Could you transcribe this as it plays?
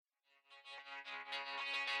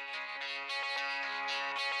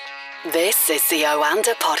This is the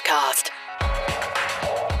Oanda Podcast.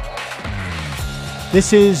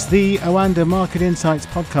 This is the Oanda Market Insights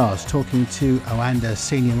Podcast, talking to Oanda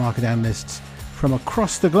senior market analysts from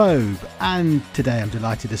across the globe. And today I'm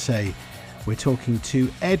delighted to say we're talking to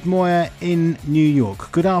Ed Moyer in New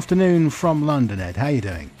York. Good afternoon from London, Ed. How are you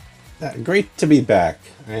doing? Great to be back.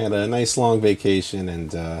 I had a nice long vacation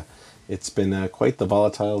and it's been quite the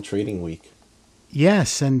volatile trading week.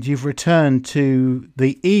 Yes, and you've returned to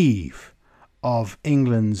the eve of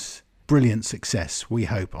England's brilliant success, we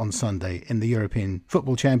hope, on Sunday in the European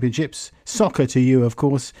Football Championships. Soccer to you, of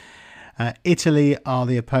course. Italy are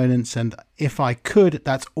the opponents, and if I could,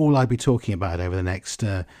 that's all I'd be talking about over the next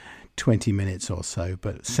 20 minutes or so.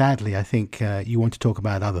 But sadly, I think you want to talk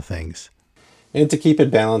about other things. And to keep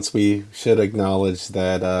it balanced, we should acknowledge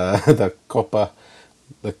that the Copa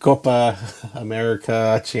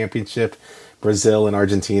America Championship, Brazil and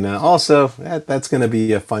Argentina, also, that's going to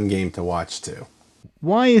be a fun game to watch too.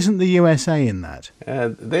 Why isn't the USA in that?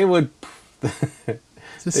 They would.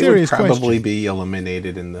 It's a serious they would probably question. be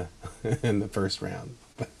eliminated in the first round.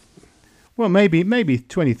 Well, maybe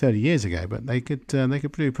 20, 30 years ago, but they could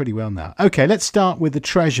do pretty well now. Okay, let's start with the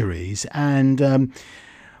treasuries. And,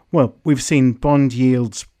 well, we've seen bond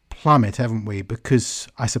yields plummet, haven't we? Because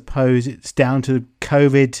I suppose it's down to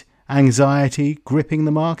COVID anxiety gripping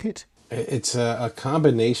the market? It's a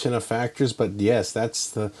combination of factors, but yes, that's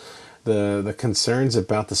the concerns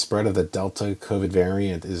about the spread of the Delta COVID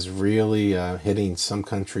variant is really hitting some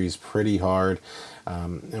countries pretty hard.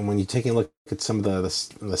 And when you take a look at some of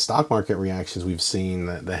the stock market reactions we've seen,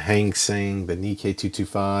 the Hang Seng, the Nikkei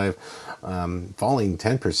 225, falling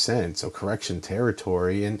 10%, so correction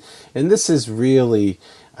territory. And this is really,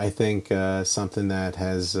 I think, something that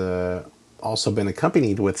has also been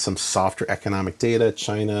accompanied with some softer economic data.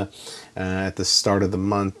 China, at the start of the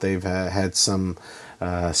month, they've had some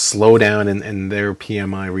slowdown in their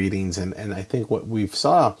PMI readings, and I think what we've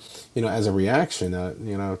saw, as a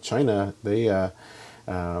reaction, China, they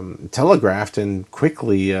telegraphed and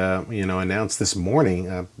quickly, announced this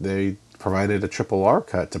morning they provided a triple R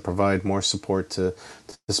cut to provide more support to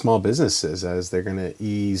small businesses as they're going to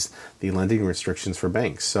ease the lending restrictions for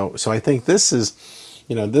banks. So I think this is,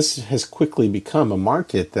 this has quickly become a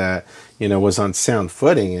market that, was on sound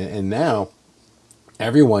footing, and now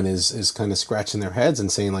everyone is kind of scratching their heads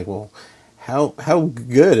and saying, like, well, how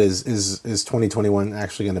good is 2021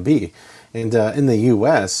 actually going to be? And in the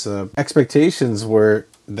U.S., expectations were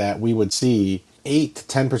that we would see 8 to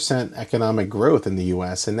 10% economic growth in the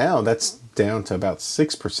U.S., and now that's down to about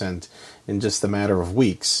 6% in just a matter of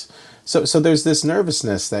weeks. So there's this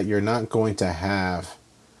nervousness that you're not going to have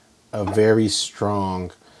a very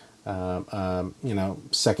strong,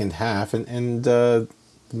 second half, and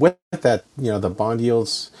with that, the bond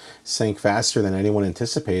yields sank faster than anyone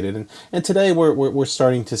anticipated, and today we're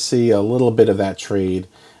starting to see a little bit of that trade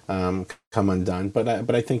come undone.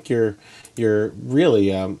 But I think you're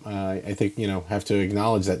really I think have to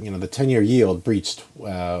acknowledge that the 10-year yield breached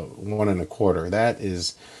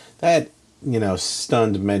 1.25. That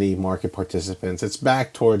stunned many market participants. It's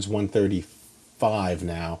back towards 135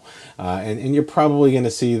 now, and you're probably going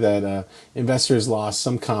to see that investors lost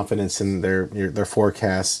some confidence in their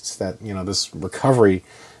forecasts that this recovery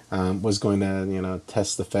was going to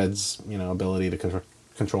test the Fed's ability to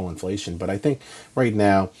control inflation. But I think right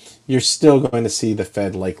now you're still going to see the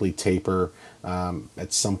Fed likely taper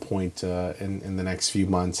at some point in the next few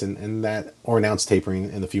months, and that, or announce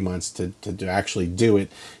tapering in a few months to actually do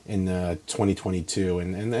it in 2022,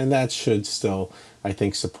 and that should still, I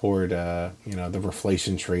think, support the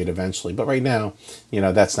reflation trade eventually. But right now,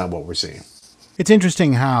 that's not what we're seeing. It's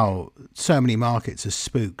interesting how so many markets are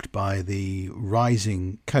spooked by the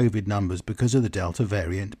rising COVID numbers because of the Delta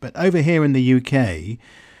variant. But over here in the UK,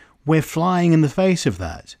 we're flying in the face of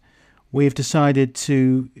that. We've decided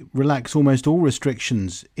to relax almost all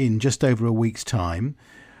restrictions in just over a week's time.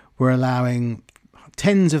 We're allowing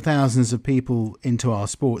tens of thousands of people into our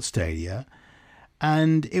sports stadia.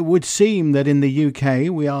 And it would seem that in the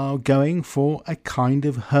UK we are going for a kind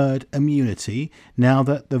of herd immunity now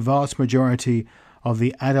that the vast majority of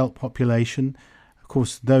the adult population, of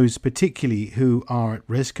course those particularly who are at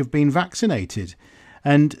risk, have been vaccinated.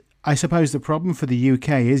 And I suppose the problem for the UK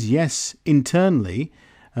is, yes, internally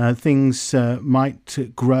things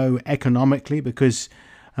might grow economically because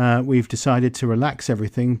we've decided to relax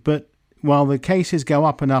everything. But while the cases go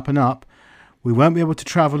up and up and up, we won't be able to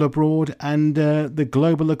travel abroad, and the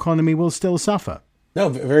global economy will still suffer. No,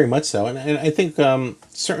 very much so, and I think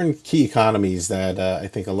certain key economies that I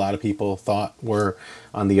think a lot of people thought were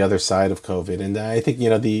on the other side of COVID, and I think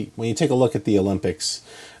the when you take a look at the Olympics,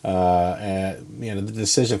 the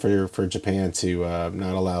decision for Japan to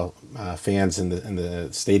not allow fans in the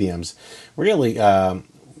stadiums really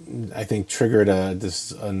I think triggered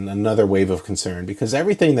another wave of concern, because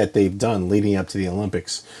everything that they've done leading up to the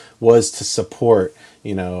Olympics was to support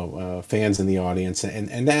fans in the audience,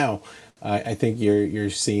 and now I think you're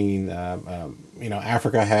seeing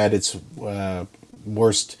Africa had its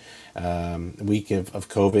worst week of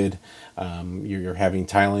COVID. You're having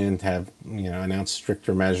Thailand have announced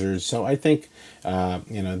stricter measures. So I think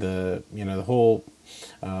the whole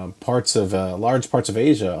large parts of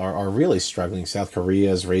Asia are really struggling. South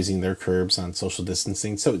Korea is raising their curbs on social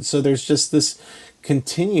distancing. So there's just this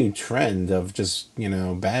continued trend of just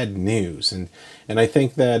bad news, and I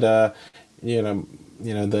think that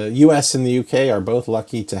the U.S. and the U.K. are both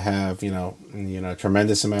lucky to have a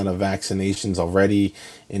tremendous amount of vaccinations already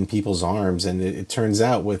in people's arms, and it turns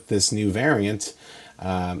out with this new variant,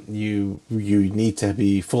 you need to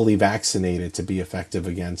be fully vaccinated to be effective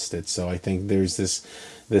against it. So I think there's this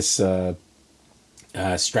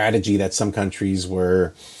strategy that some countries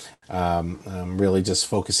were really just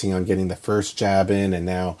focusing on getting the first jab in, and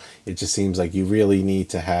now it just seems like you really need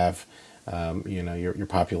to have your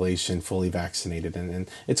population fully vaccinated, and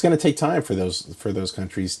it's going to take time for those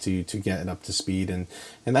countries to get up to speed, and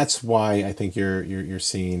that's why I think you're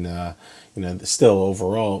seeing still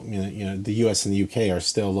overall the U.S. and the U.K. are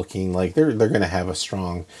still looking like they're going to have a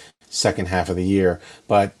strong second half of the year,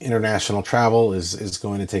 but international travel is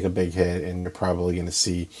going to take a big hit, and you're probably going to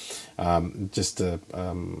see just a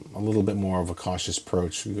little bit more of a cautious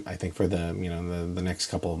approach, I think, for the next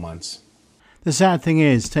couple of months. The sad thing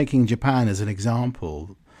is, taking Japan as an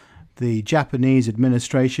example, the Japanese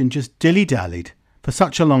administration just dilly-dallied for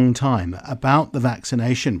such a long time about the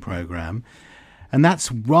vaccination program, and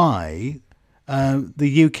that's why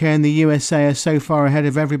the UK and the USA are so far ahead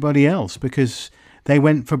of everybody else, because they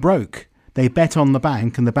went for broke. They bet on the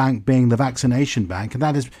bank, and the bank being the vaccination bank, and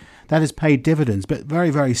that has paid dividends. But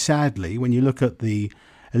very, very sadly, when you look at the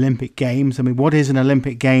Olympic Games, I mean, what is an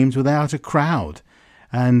Olympic Games without a crowd?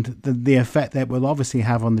 And the effect that will obviously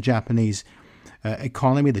have on the Japanese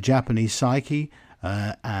economy, the Japanese psyche,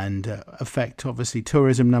 and affect obviously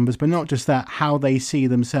tourism numbers, but not just that, how they see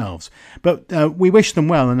themselves. But we wish them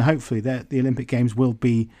well, and hopefully that the Olympic Games will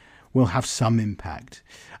have some impact.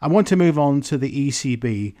 I want to move on to the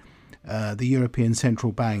ECB, the European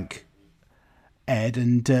Central Bank, Ed,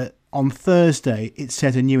 and on Thursday it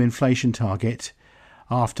set a new inflation target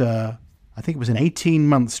after, I think it was an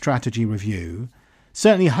 18-month strategy review,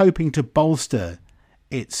 certainly hoping to bolster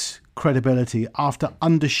its credibility after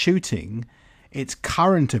undershooting its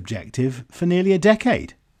current objective for nearly a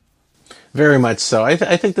decade. Very much so. I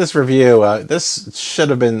think this review, this should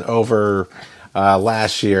have been over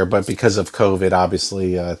last year, but because of COVID,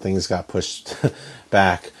 obviously things got pushed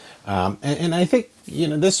back. And I think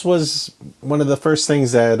this was one of the first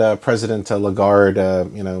things that President Lagarde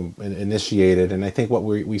initiated, and I think what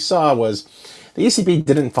we saw was the ECB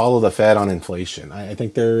didn't follow the Fed on inflation. I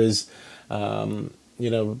think there is, a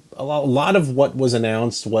lot of what was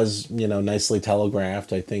announced was, nicely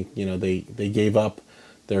telegraphed. I think, they gave up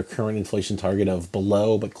their current inflation target of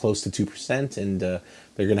below but close to 2%, and they're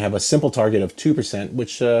going to have a simple target of 2%,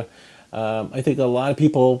 which I think a lot of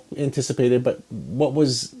people anticipated. But what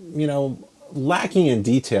was, lacking in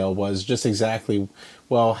detail was just exactly,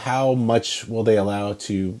 well, how much will they allow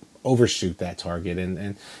to overshoot that target,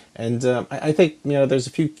 and I think there's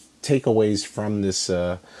a few takeaways from this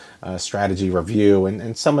strategy review,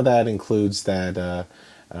 and some of that includes that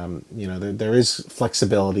there is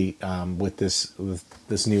flexibility with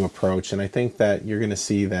this new approach, and I think that you're going to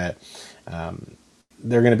see that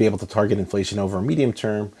they're going to be able to target inflation over a medium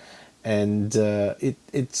term, and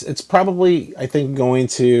it's probably, I think, going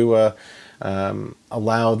to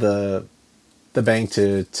allow the bank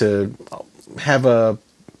to have a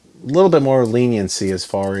little bit more leniency as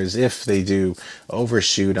far as if they do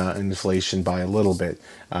overshoot inflation by a little bit.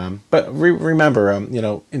 But remember,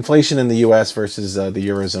 inflation in the U.S. versus the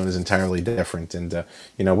Eurozone is entirely different, and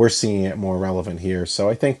we're seeing it more relevant here. So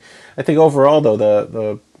I think overall,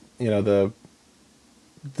 though, the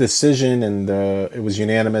decision and it was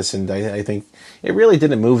unanimous, and I think it really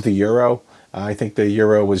didn't move the euro. I think the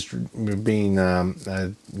euro was being,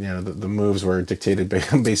 the moves were dictated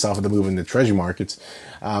based off of the move in the treasury markets.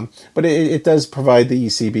 But it does provide the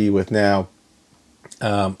ECB with now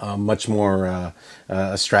a much more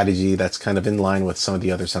a strategy that's kind of in line with some of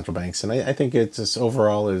the other central banks. And I think it's just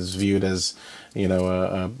overall is viewed as,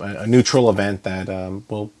 a neutral event that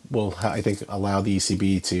will I think allow the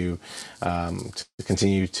ECB to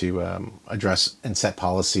continue to address and set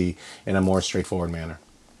policy in a more straightforward manner.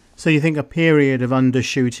 So you think a period of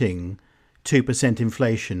undershooting 2%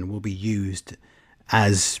 inflation will be used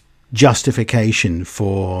as justification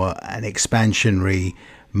for an expansionary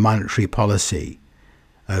monetary policy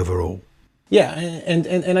overall? Yeah,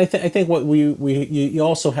 and I think what you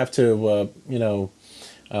also have to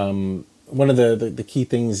one of the key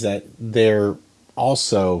things that they're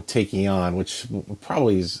also taking on, which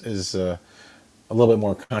probably is a little bit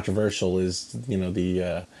more controversial, is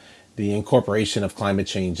the incorporation of climate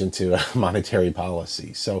change into monetary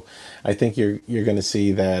policy. So I think you're going to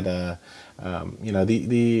see that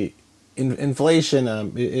inflation,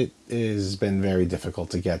 it has been very difficult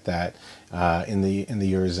to get that in the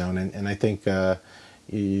Eurozone, and I think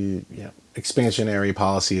expansionary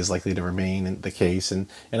policy is likely to remain the case, and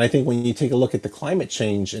I think when you take a look at the climate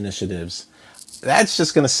change initiatives, that's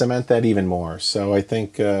just going to cement that even more. So I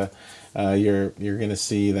think you're going to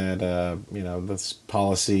see that this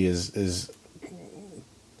policy is it's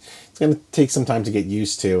going to take some time to get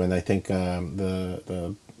used to, and I think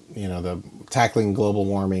the tackling global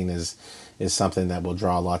warming is something that will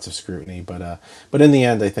draw lots of scrutiny. But in the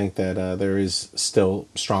end, I think that there is still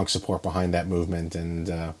strong support behind that movement,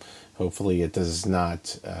 and hopefully it does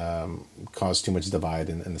not cause too much divide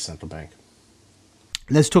in the central bank.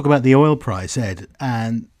 Let's talk about the oil price, Ed,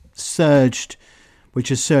 and which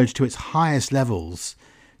has surged to its highest levels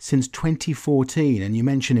since 2014. And you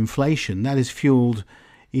mentioned inflation. That has fueled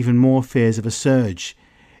even more fears of a surge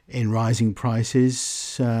in rising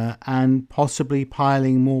prices and possibly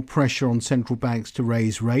piling more pressure on central banks to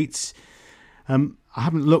raise rates. I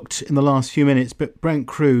haven't looked in the last few minutes, but Brent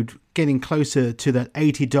crude getting closer to that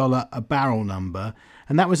 $80 a barrel number.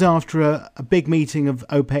 And that was after a big meeting of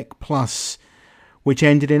OPEC Plus, which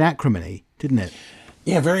ended in acrimony, didn't it?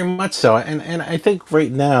 Yeah, very much so. And I think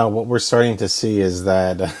right now what we're starting to see is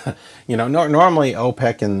that, normally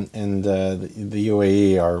OPEC and the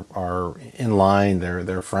UAE are in line.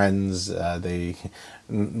 They're friends. They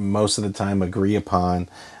most of the time agree upon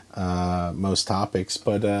most topics.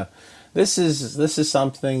 But this is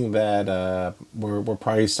something that we're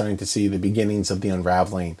probably starting to see the beginnings of the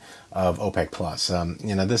unraveling of OPEC Plus.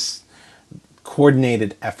 This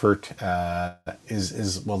coordinated effort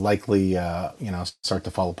will likely start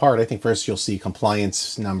to fall apart. I think first you'll see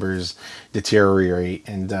compliance numbers deteriorate,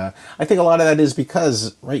 and I think a lot of that is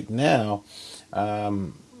because right now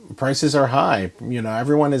prices are high.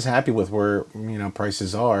 Everyone is happy with where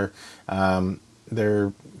prices are.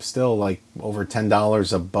 They're still like over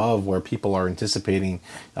 $10 above where people are anticipating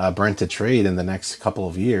Brent to trade in the next couple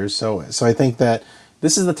of years. So I think that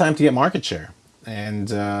this is the time to get market share. And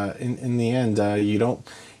in the end, you don't,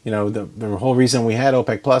 the whole reason we had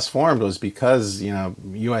OPEC Plus formed was because,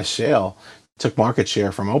 U.S. shale took market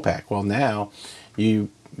share from OPEC. Well, now you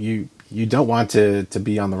don't want to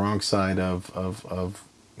be on the wrong side of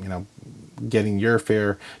getting your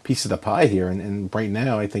fair piece of the pie here. And right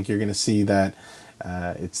now, I think you're going to see that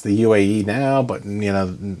it's the UAE now, but they're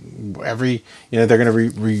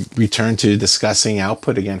going to return to discussing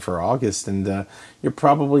output again for August, and you're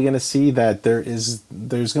probably going to see that there's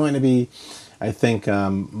going to be, I think,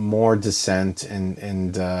 more dissent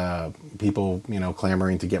and people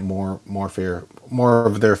clamoring to get more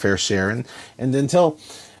of their fair share, and until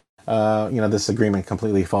this agreement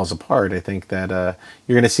completely falls apart, I think that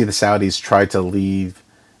you're going to see the Saudis try to lead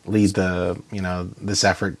the this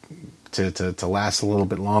effort to last a little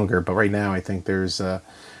bit longer. But right now, I think there's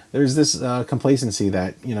this complacency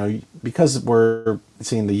that because we're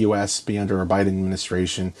seeing the U.S. be under a Biden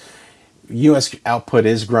administration, U.S. output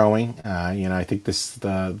is growing. I think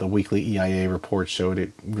the weekly EIA report showed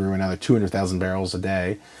it grew another 200,000 barrels a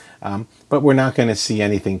day. But we're not going to see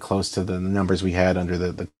anything close to the numbers we had under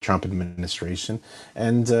the Trump administration.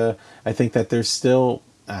 And I think that there's still,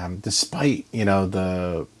 despite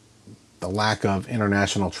the lack of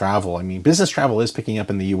international travel. I mean, business travel is picking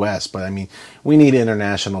up in the U.S., but I mean, we need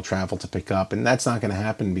international travel to pick up, and that's not going to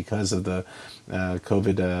happen because of the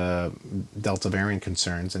COVID Delta variant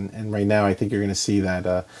concerns. And right now, I think you're going to see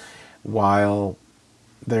that while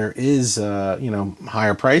there is,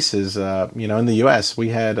 higher prices, in the U.S., we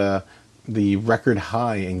had the record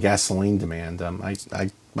high in gasoline demand.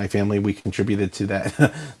 My family, we contributed to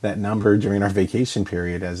that number during our vacation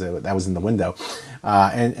period that was in the window.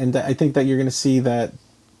 And I think that you're going to see that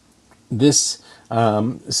this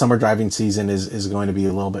summer driving season is going to be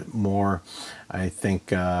a little bit more, I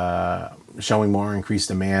think, showing more increased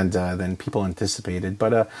demand than people anticipated.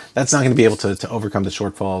 But that's not going to be able to overcome the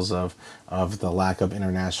shortfalls of the lack of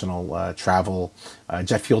international travel.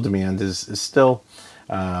 Jet fuel demand is still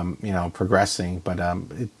progressing, but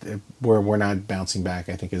we're not bouncing back,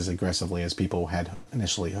 I think, as aggressively as people had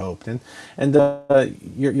initially hoped. And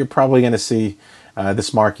you're probably going to see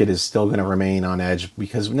this market is still going to remain on edge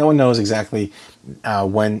because no one knows exactly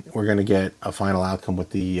when we're going to get a final outcome with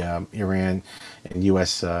the Iran and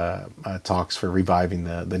U.S. Talks for reviving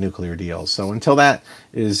the nuclear deal. So until that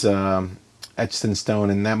is etched in stone,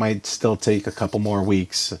 and that might still take a couple more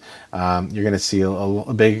weeks, you're going to see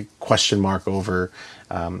a big question mark over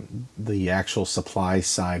the actual supply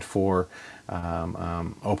side for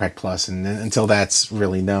OPEC Plus, and then, until that's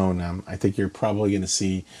really known, I think you're probably going to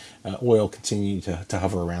see oil continue to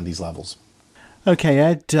hover around these levels. Okay,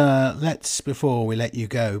 Ed, let's, before we let you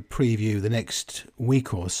go, preview the next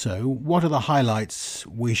week or so. What are the highlights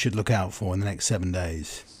we should look out for in the next 7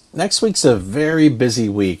 days? Next week's a very busy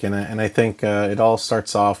week, and I think it all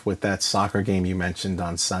starts off with that soccer game you mentioned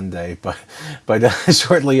on Sunday. But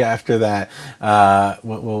shortly after that,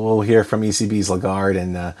 we'll hear from ECB's Lagarde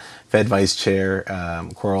and Fed Vice Chair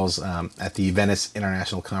Quarles at the Venice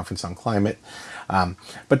International Conference on Climate.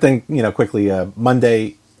 But then, quickly,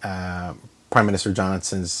 Monday, Prime Minister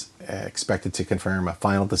Johnson's expected to confirm a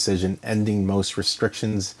final decision ending most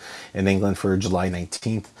restrictions in England for July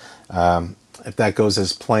 19th. If that goes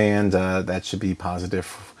as planned, that should be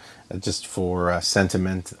positive just for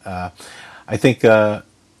sentiment. I think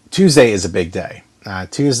Tuesday is a big day.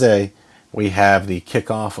 Tuesday, we have the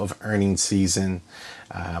kickoff of earnings season.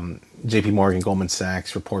 JP Morgan, Goldman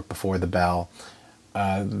Sachs report before the bell.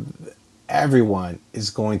 Everyone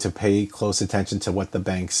is going to pay close attention to what the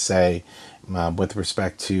banks say with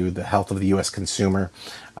respect to the health of the U.S. consumer.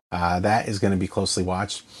 That is going to be closely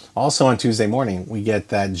watched. Also on Tuesday morning, we get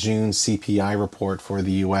that June CPI report for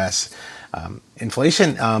the U.S.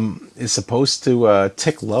 Inflation is supposed to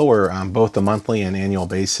tick lower on both the monthly and annual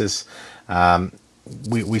basis.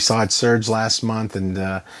 We saw it surge last month,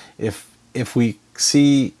 and if we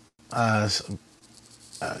see an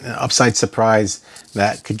upside surprise,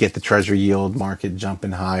 that could get the Treasury yield market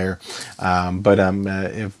jumping higher. But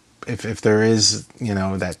if there is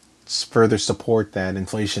that further support that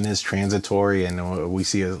inflation is transitory and we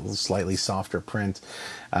see a slightly softer print,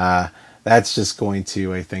 that's just going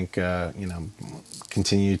to, I think,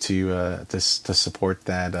 continue to support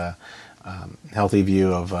that healthy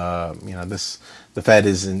view of this. The Fed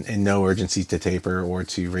is in no urgency to taper or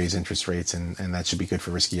to raise interest rates, and that should be good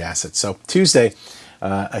for risky assets. So Tuesday,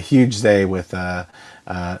 a huge day with the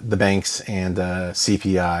banks and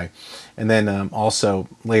CPI. And then also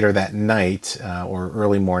later that night or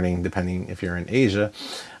early morning, depending if you're in Asia,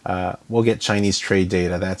 we'll get Chinese trade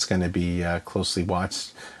data. That's going to be closely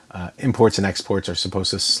watched. Imports and exports are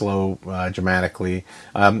supposed to slow dramatically.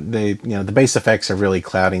 The base effects are really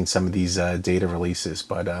clouding some of these data releases,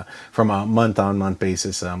 but from a month-on-month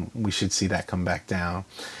basis, we should see that come back down.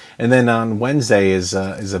 And then on Wednesday is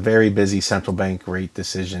a very busy central bank rate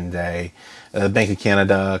decision day. The Bank of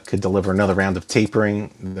Canada could deliver another round of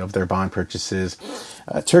tapering of their bond purchases.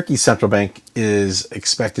 Turkey's central bank is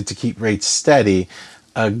expected to keep rates steady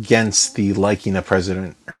against the liking of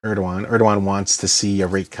President Erdogan. Erdogan wants to see a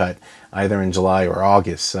rate cut either in July or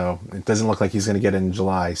August, so it doesn't look like he's going to get it in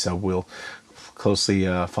July, so we'll closely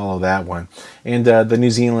follow that one. And the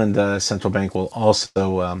New Zealand Central Bank will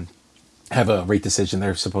also have a rate decision.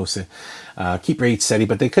 They're supposed to keep rates steady,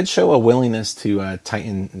 but they could show a willingness to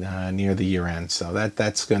tighten near the year end. So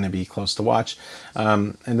that's going to be close to watch.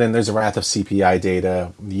 And then there's a raft of CPI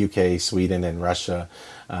data, the UK, Sweden, and Russia,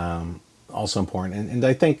 also important. And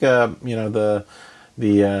I think the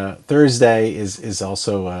Thursday is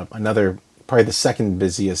also another, probably the second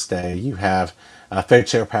busiest day. You have Fed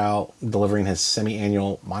Chair Powell delivering his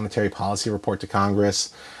semi-annual monetary policy report to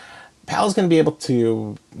Congress. Powell's going to be able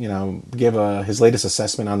to, give his latest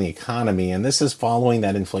assessment on the economy, and this is following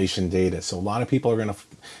that inflation data. So a lot of people are going to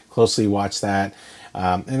closely watch that.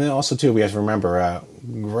 And then also, too, we have to remember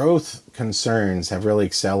growth concerns have really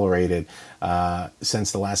accelerated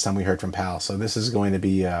since the last time we heard from Powell. So this is going to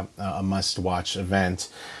be a must-watch event.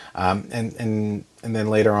 And then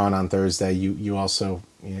later on Thursday, you also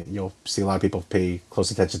you'll see a lot of people pay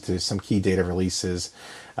close attention to some key data releases.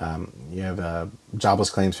 You have jobless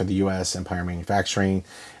claims for the U.S., Empire Manufacturing.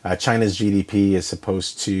 China's GDP is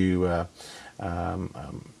supposed to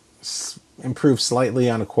improve slightly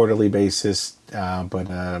on a quarterly basis, but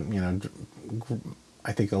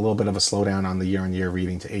I think a little bit of a slowdown on the year-on-year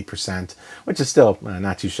reading to 8%, which is still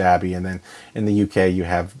not too shabby. And then in the UK, you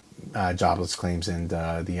have jobless claims and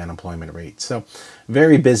the unemployment rate. So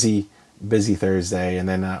very busy busy Thursday. And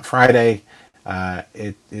then Friday,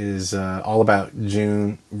 it is all about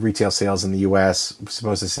June retail sales in the U.S. We're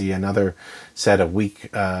supposed to see another set of weak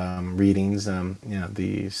readings.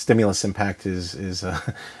 The stimulus impact is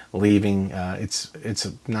leaving. It's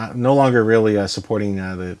no longer really supporting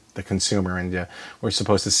the consumer, and we're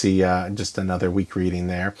supposed to see just another weak reading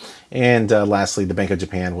there. And lastly, the Bank of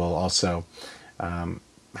Japan will also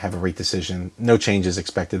have a rate decision. No changes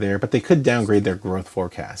expected there, but they could downgrade their growth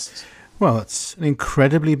forecasts. Well, it's an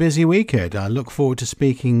incredibly busy weekend. I look forward to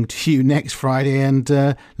speaking to you next Friday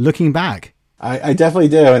and looking back. I definitely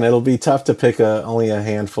do, and it'll be tough to pick only a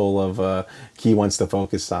handful of key ones to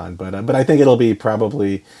focus on. But I think it'll be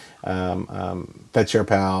probably Fed Chair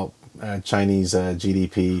Powell, Chinese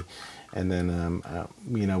GDP, and then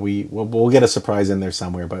we'll get a surprise in there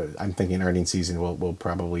somewhere. But I'm thinking earnings season will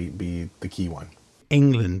probably be the key one.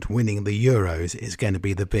 England winning the Euros is going to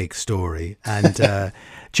be the big story. And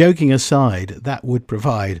joking aside, that would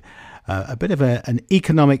provide a bit of an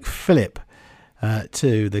economic fillip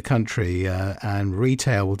to the country, and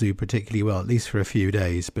retail will do particularly well, at least for a few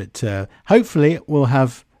days. But hopefully we'll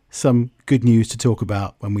have some good news to talk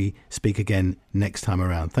about when we speak again next time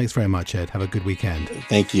around. Thanks very much, Ed. Have a good weekend.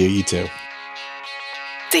 Thank you. You too.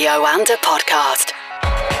 The Oanda Podcast.